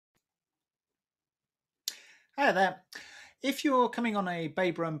Hi there. If you're coming on a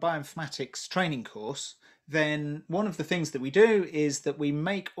Babraham Bioinformatics training course, then one of the things that we do is that we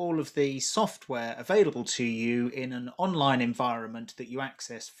make all of the software available to you in an online environment that you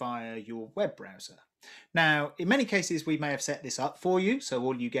access via your web browser. Now, in many cases, we may have set this up for you, so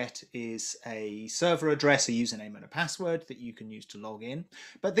all you get is a server address, a username, and a password that you can use to log in.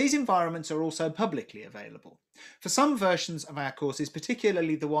 But these environments are also publicly available. For some versions of our courses,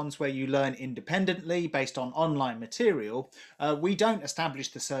 particularly the ones where you learn independently based on online material, we don't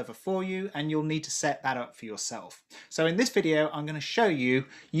establish the server for you, and you'll need to set that up for yourself. So in this video, I'm going to show you,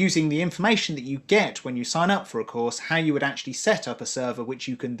 using the information that you get when you sign up for a course, how you would actually set up a server which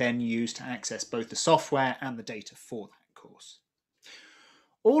you can then use to access both the software and the data for that course.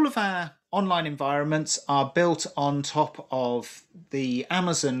 All of our online environments are built on top of the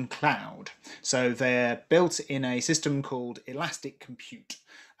Amazon cloud. So they're built in a system called Elastic Compute,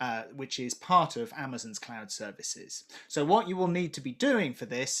 which is part of Amazon's cloud services. So what you will need to be doing for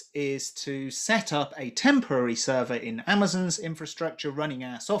this is to set up a temporary server in Amazon's infrastructure running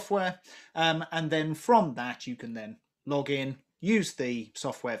our software, and then from that you can then log in, use the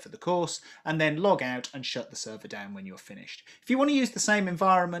software for the course, and then log out and shut the server down when you're finished. If you want to use the same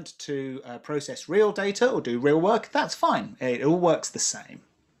environment to process real data or do real work, that's fine. It all works the same.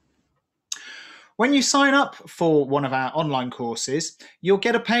 When you sign up for one of our online courses, you'll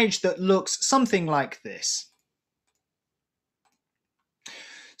get a page that looks something like this.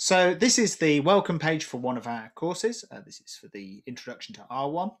 So this is the welcome page for one of our courses. This is for the Introduction to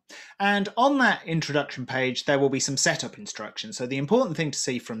R1. And on that introduction page, there will be some setup instructions. So the important thing to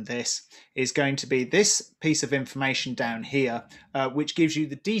see from this is going to be this piece of information down here, which gives you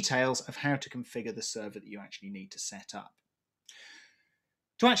the details of how to configure the server that you actually need to set up.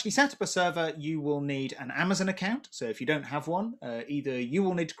 To actually set up a server, you will need an Amazon account. So if you don't have one, either you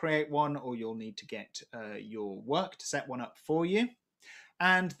will need to create one or you'll need to get your work to set one up for you.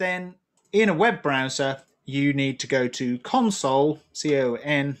 And then in a web browser, you need to go to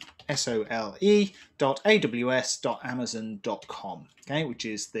console.aws.amazon.com, okay, which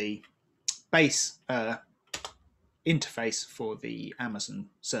is the base interface for the Amazon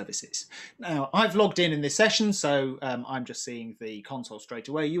services. Now, I've logged in this session, so I'm just seeing the console straight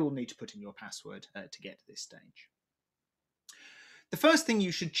away. You will need to put in your password to get to this stage. The first thing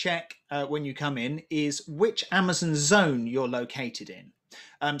you should check when you come in is which Amazon zone you're located in.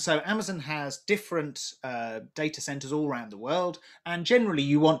 So Amazon has different data centers all around the world, and generally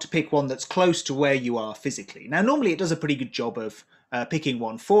you want to pick one that's close to where you are physically. Now, normally it does a pretty good job of picking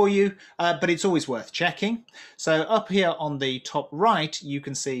one for you, but it's always worth checking. So up here on the top right, you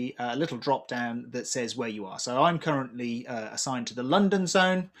can see a little drop down that says where you are. So I'm currently assigned to the London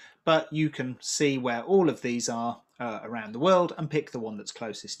zone, but you can see where all of these are around the world and pick the one that's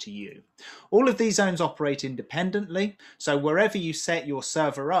closest to you. All of these zones operate independently, so wherever you set your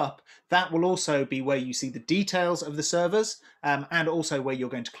server up, that will also be where you see the details of the servers and also where you're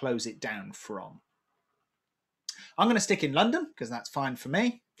going to close it down from. I'm going to stick in London because that's fine for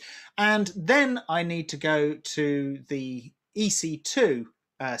me. And then I need to go to the EC2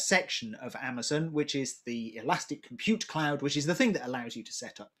 section of Amazon, which is the Elastic Compute Cloud, which is the thing that allows you to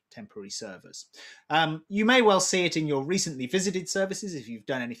set up temporary servers. You may well see it in your recently visited services if you've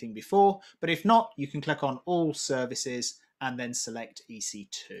done anything before, but if not, you can click on All Services and then select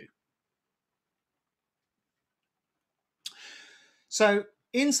EC2. So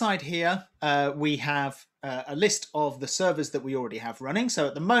inside here, we have a list of the servers that we already have running. So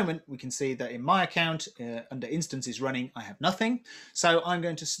at the moment, we can see that in my account, under instances running, I have nothing. So I'm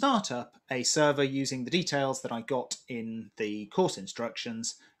going to start up a server using the details that I got in the course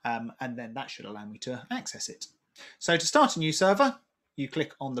instructions, and then that should allow me to access it. So to start a new server, you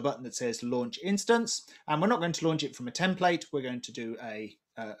click on the button that says Launch Instance, and we're not going to launch it from a template. We're going to do a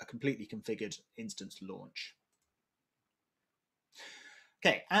completely configured instance launch.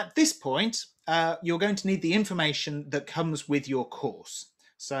 Okay, at this point, you're going to need the information that comes with your course.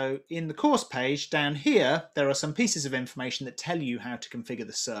 So in the course page down here, there are some pieces of information that tell you how to configure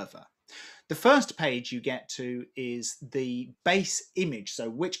the server. The first page you get to is the base image, so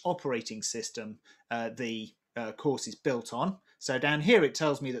which operating system the course is built on. So down here it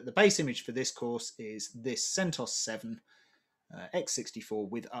tells me that the base image for this course is this CentOS 7 x64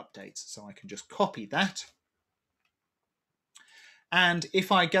 with updates. So I can just copy that. And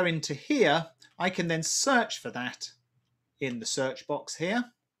if I go into here, I can then search for that in the search box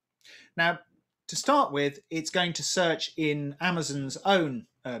here. Now, to start with, it's going to search in Amazon's own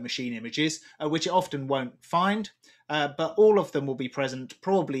machine images, which it often won't find, but all of them will be present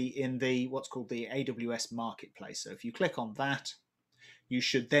probably in the what's called the AWS marketplace. So if you click on that, you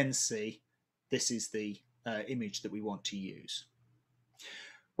should then see this is the image that we want to use.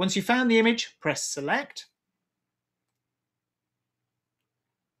 Once you've found the image, press select.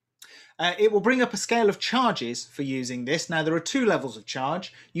 It will bring up a scale of charges for using this. Now, there are two levels of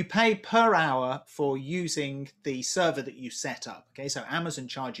charge. You pay per hour for using the server that you set up. Okay, so Amazon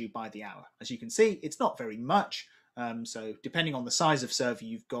charge you by the hour. As you can see, it's not very much. So depending on the size of server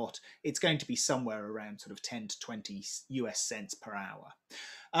you've got, it's going to be somewhere around sort of 10 to 20 US cents per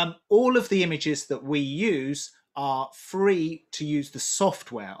hour. All of the images that we use are free to use the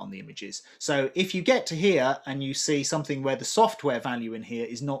software on the images. So if you get to here and you see something where the software value in here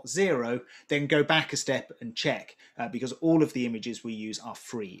is not 0, then go back a step and check, because all of the images we use are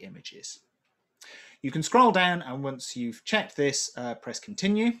free images. You can scroll down, and once you've checked this, press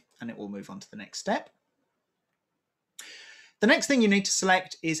continue, and it will move on to the next step. The next thing you need to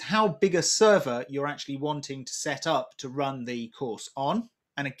select is how big a server you're actually wanting to set up to run the course on.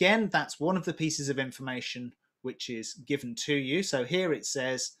 And again, that's one of the pieces of information which is given to you. So here it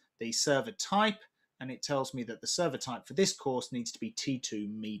says the server type, and it tells me that the server type for this course needs to be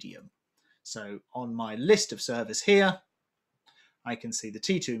T2 medium. So on my list of servers here, I can see the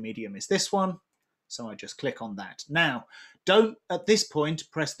T2 medium is this one. So I just click on that. Now, don't at this point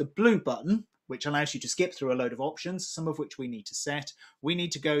press the blue button, which allows you to skip through a load of options, some of which we need to set. We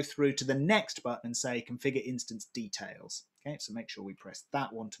need to go through to the next button and say configure instance details. Okay, so make sure we press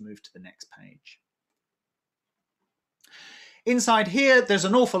that one to move to the next page. Inside here, there's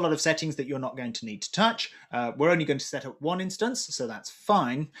an awful lot of settings that you're not going to need to touch. We're only going to set up one instance, so that's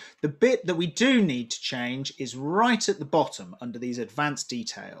fine. The bit that we do need to change is right at the bottom under these advanced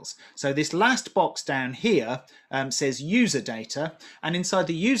details. So this last box down here says user data, and inside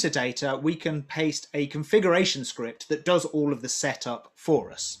the user data, we can paste a configuration script that does all of the setup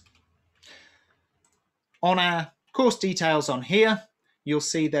for us. On our course details on here, you'll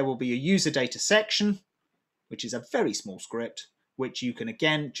see there will be a user data section, which is a very small script, which you can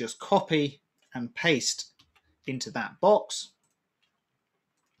again just copy and paste into that box.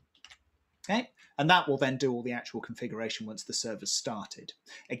 Okay, and that will then do all the actual configuration once the server's started.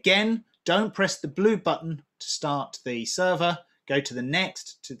 Again, don't press the blue button to start the server. Go to the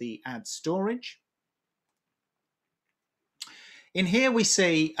next, to the add storage. In here we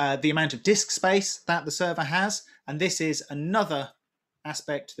see the amount of disk space that the server has, and this is another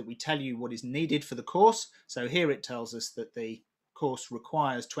aspect that we tell you what is needed for the course. So here it tells us that the course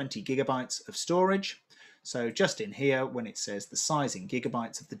requires 20 gigabytes of storage. So just in here, when it says the size in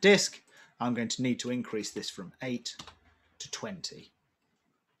gigabytes of the disk, I'm going to need to increase this from 8 to 20.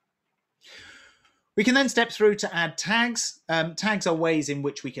 We can then step through to add tags. Tags are ways in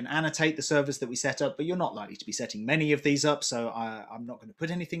which we can annotate the servers that we set up, but you're not likely to be setting many of these up, so I'm not going to put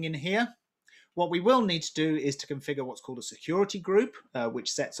anything in here. What we will need to do is to configure what's called a security group,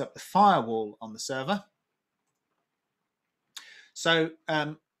 which sets up the firewall on the server. So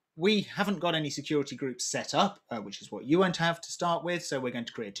we haven't got any security groups set up, which is what you won't have to start with. So we're going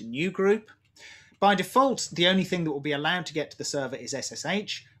to create a new group. By default, the only thing that will be allowed to get to the server is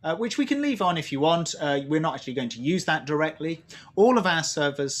SSH, which we can leave on if you want. We're not actually going to use that directly. All of our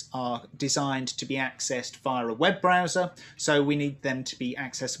servers are designed to be accessed via a web browser, so we need them to be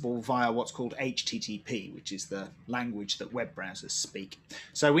accessible via what's called HTTP, which is the language that web browsers speak.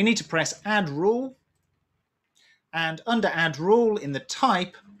 So we need to press add rule, and under add rule in the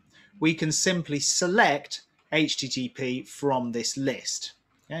type, we can simply select HTTP from this list.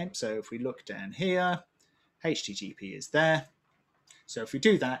 Okay, so if we look down here, HTTP is there. So if we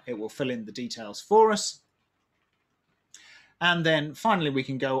do that, it will fill in the details for us. And then finally, we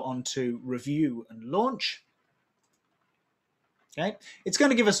can go on to review and launch. Okay, it's going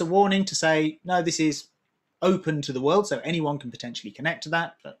to give us a warning to say, no, this is open to the world, so anyone can potentially connect to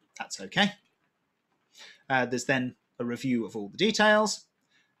that, but that's okay. There's then a review of all the details.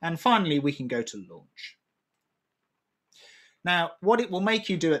 And finally, we can go to launch. Now, what it will make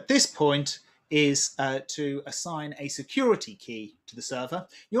you do at this point is to assign a security key to the server.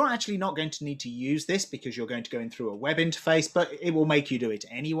 You're actually not going to need to use this because you're going to go in through a web interface, but it will make you do it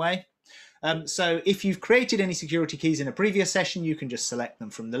anyway. So if you've created any security keys in a previous session, you can just select them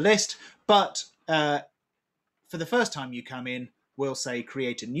from the list. But for the first time you come in, we'll say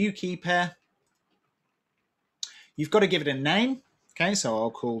create a new key pair. You've got to give it a name. Okay, so I'll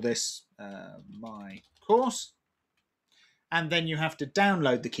call this my course. And then you have to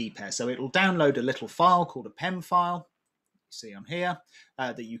download the key pair. So it'll download a little file called a PEM file, you see on here,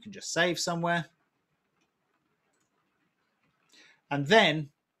 that you can just save somewhere. And then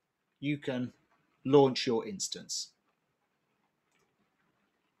you can launch your instance.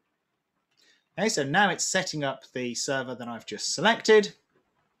 Okay, so now it's setting up the server that I've just selected.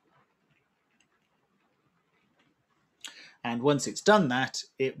 And once it's done that,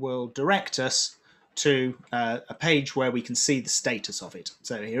 it will direct us to a page where we can see the status of it.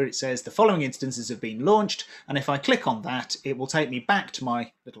 So here it says the following instances have been launched, and if I click on that, it will take me back to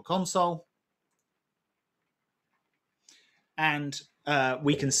my little console, and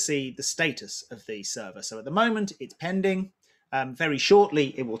we can see the status of the server. So at the moment it's pending. Very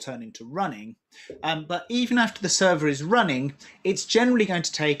shortly it will turn into running, but even after the server is running, it's generally going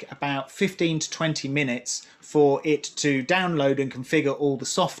to take about 15 to 20 minutes for it to download and configure all the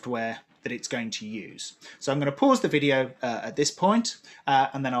software that it's going to use. So I'm going to pause the video at this point,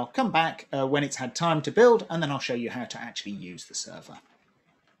 and then I'll come back when it's had time to build, and then I'll show you how to actually use the server.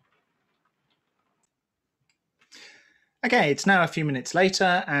 Okay, it's now a few minutes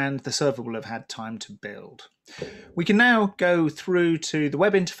later and the server will have had time to build. We can now go through to the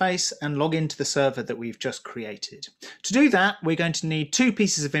web interface and log into the server that we've just created. To do that, we're going to need two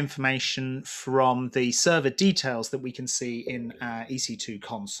pieces of information from the server details that we can see in our EC2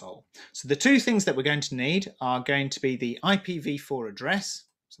 console. So the two things that we're going to need are going to be the IPv4 address,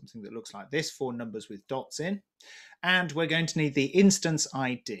 something that looks like this, 4 numbers with dots in, and we're going to need the instance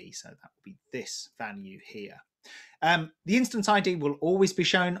ID, so that will be this value here. The instance ID will always be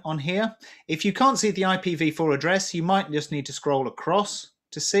shown on here. If you can't see the IPv4 address, you might just need to scroll across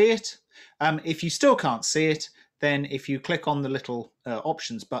to see it. If you still can't see it, then if you click on the little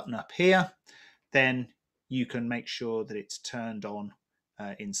options button up here, then you can make sure that it's turned on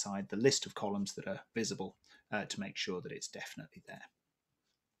inside the list of columns that are visible to make sure that it's definitely there.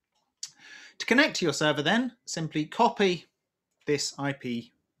 To connect to your server then, simply copy this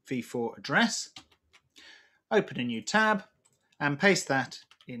IPv4 address, open a new tab and paste that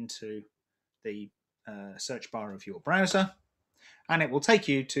into the search bar of your browser, and it will take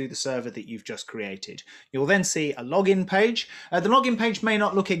you to the server that you've just created. You'll then see a login page. The login page may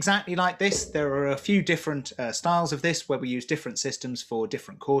not look exactly like this. There are a few different styles of this where we use different systems for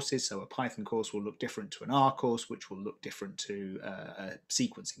different courses. So a Python course will look different to an R course, which will look different to a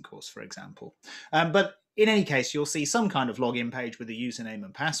sequencing course, for example. But in any case, you'll see some kind of login page with a username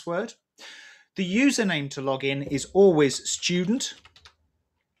and password. The username to log in is always student.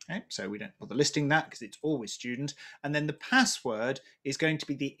 Okay, so we don't bother listing that because it's always student. And then the password is going to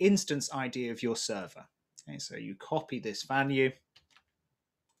be the instance ID of your server. Okay, so you copy this value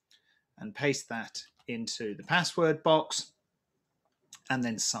and paste that into the password box and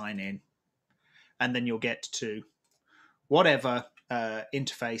then sign in. And then you'll get to whatever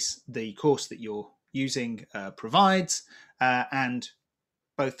interface the course that you're using provides, and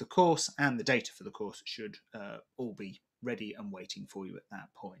both the course and the data for the course should all be ready and waiting for you at that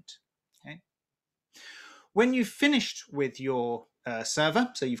point. Okay. When you've finished with your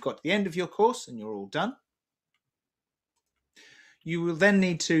server, so you've got to the end of your course and you're all done, you will then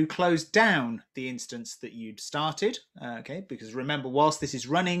need to close down the instance that you'd started, okay, because remember, whilst this is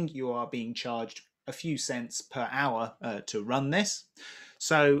running, you are being charged a few cents per hour to run this.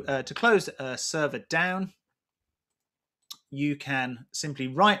 So to close a server down, you can simply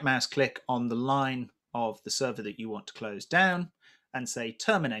right mouse click on the line of the server that you want to close down and say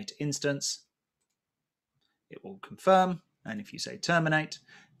terminate instance. It will confirm, and if you say terminate,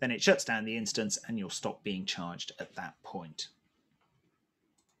 then it shuts down the instance and you'll stop being charged at that point.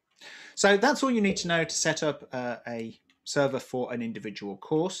 So that's all you need to know to set up a server for an individual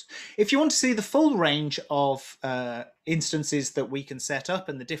course. If you want to see the full range of instances that we can set up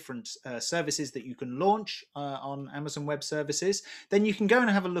and the different services that you can launch on Amazon Web Services, then you can go and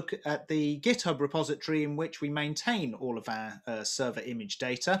have a look at the Github repository in which we maintain all of our server image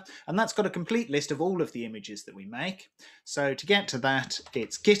data, and that's got a complete list of all of the images that we make. So to get to that,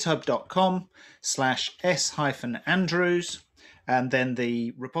 it's github.com/s-andrews. And then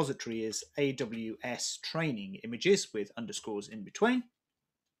the repository is AWS training images with underscores in between.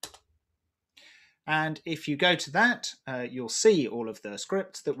 And if you go to that, you'll see all of the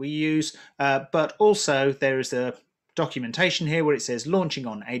scripts that we use, but also there is a documentation here where it says launching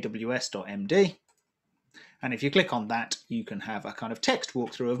on aws.md. And if you click on that, you can have a kind of text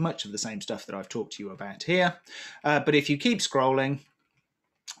walkthrough of much of the same stuff that I've talked to you about here. But if you keep scrolling,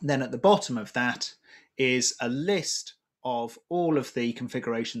 then at the bottom of that is a list of all of the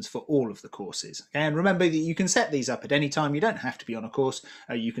configurations for all of the courses. And remember that you can set these up at any time. You don't have to be on a course.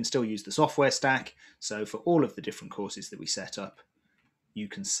 You can still use the software stack. So for all of the different courses that we set up, you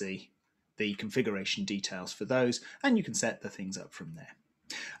can see the configuration details for those, and you can set the things up from there.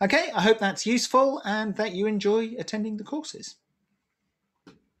 Okay, I hope that's useful and that you enjoy attending the courses.